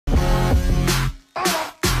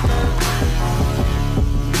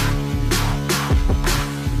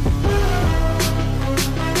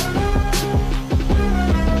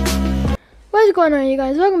What's going on, you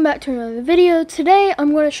guys? Welcome back to another video. Today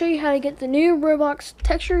I'm going to show you how to get the new Roblox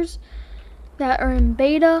textures that are in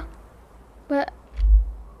beta. But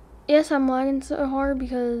yes, I'm lagging so hard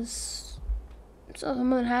because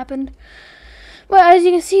something happened. But as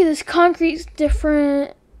you can see, this concrete's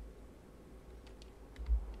different.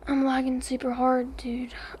 I'm lagging super hard,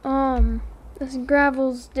 dude. This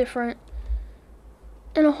gravel's different,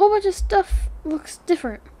 and a whole bunch of stuff looks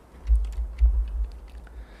different.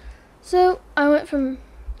 So I went from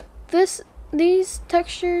these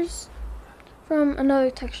textures from another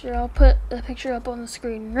texture. I'll put the picture up on the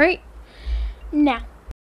screen right now.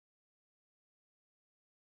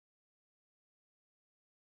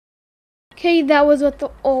 Okay, that was what the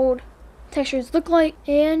old textures look like,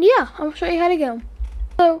 and yeah, I'll show you how to get them.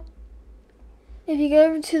 So if you go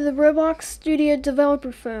over to the Roblox Studio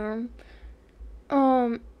Developer Forum,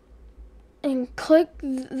 and click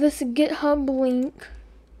this GitHub link.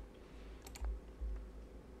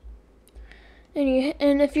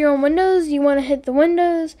 And if you're on Windows, you want to hit the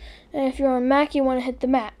Windows, and if you're on Mac, you want to hit the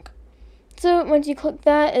Mac. So once you click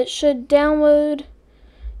that, it should download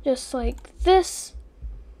just like this.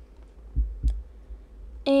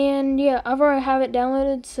 And yeah, I've already have it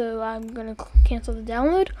downloaded, so I'm gonna cancel the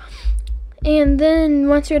download. And then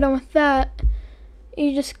once you're done with that,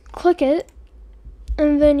 you just click it,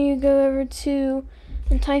 and then you go over to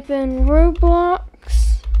and type in Roblox.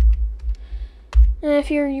 And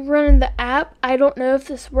if you're running the app, I don't know if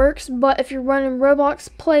this works, but if you're running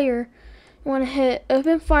Roblox Player, you want to hit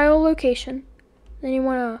Open File Location. Then you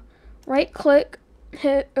want to right click,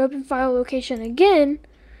 hit Open File Location again.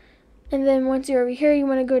 And then once you're over here, you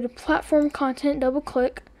want to go to Platform Content, double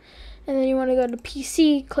click. And then you want to go to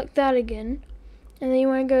PC, click that again. And then you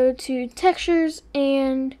want to go to Textures,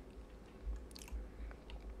 and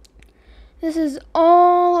this is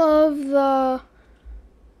all of the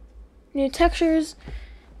new textures.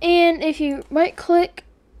 And if you right click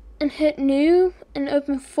and hit new and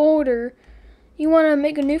open folder, you want to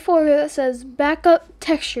make a new folder that says backup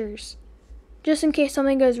textures, just in case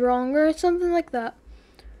something goes wrong or something like that.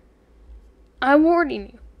 I'm warning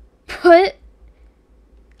you, put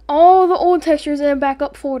all the old textures in a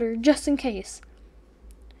backup folder just in case.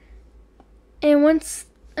 And once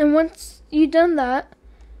you've done that,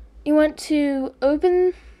 you want to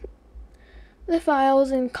open the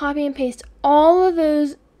files and copy and paste all of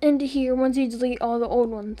those into here once you delete all the old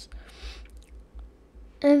ones.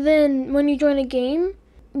 And then when you join a game,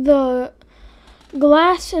 the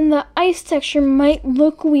glass and the ice texture might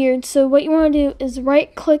look weird, so what you want to do is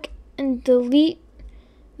right click and delete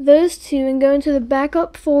those two and go into the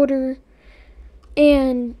backup folder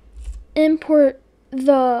and import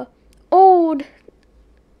the old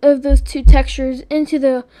of those two textures into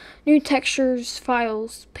the new textures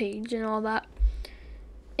files page and all that.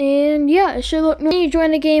 And yeah, it should look, when you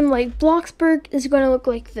join a game like Bloxburg, it's going to look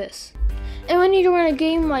like this. And when you join a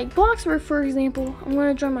game like Bloxburg, for example, I'm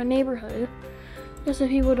going to join my neighborhood just so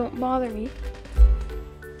people don't bother me.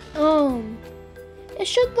 It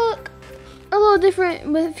should look a little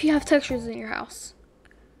different if you have textures in your house.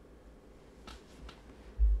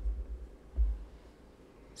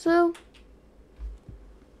 So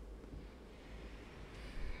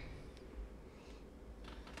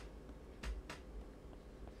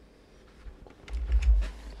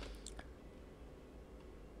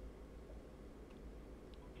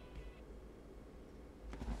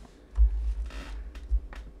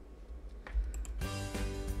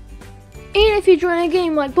and if you join a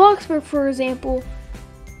game like Bloxburg, for example,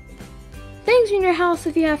 things in your house,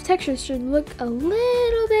 if you have textures, should look a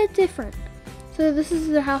little bit different. So this is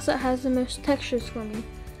the house that has the most textures for me.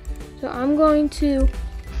 So I'm going to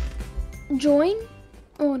join,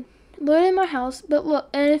 load in my house, but look,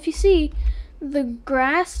 and if you see, the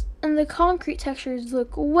grass and the concrete textures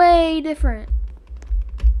look way different.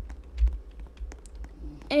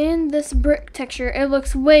 And this brick texture, it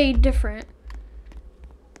looks way different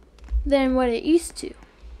than what it used to.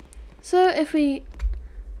 So if we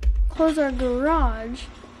close our garage,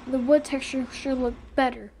 the wood texture should look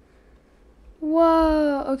better.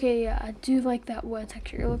 Whoa, okay, yeah, I do like that wood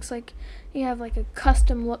texture. It looks like you have like a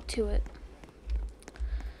custom look to it.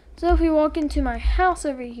 So if we walk into my house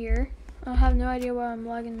over here, I have no idea why I'm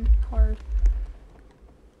lagging hard.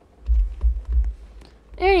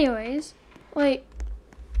 Anyways, like,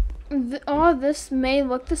 all this may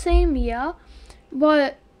look the same, yeah,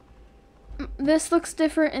 but this looks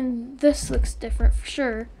different and this looks different for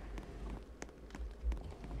sure.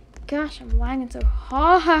 Gosh, I'm lagging so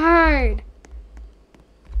hard.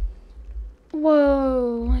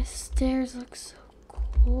 Whoa, my stairs look so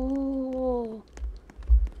cool.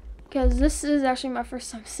 because this is actually my first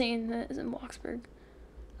time seeing this in Bloxburg.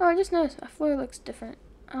 Oh, I just noticed my floor looks different.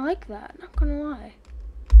 I like that, not gonna lie.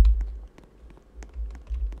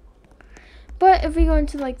 But if we go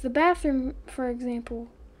into like the bathroom, for example,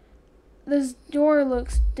 this door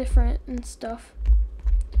looks different and stuff.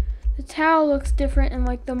 The towel looks different, and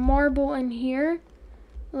like the marble in here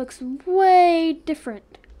looks way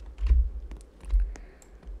different.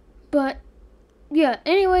 But yeah,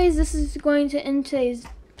 anyways, this is going to end today's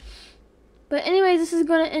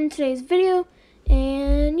video,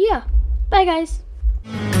 and yeah, bye guys.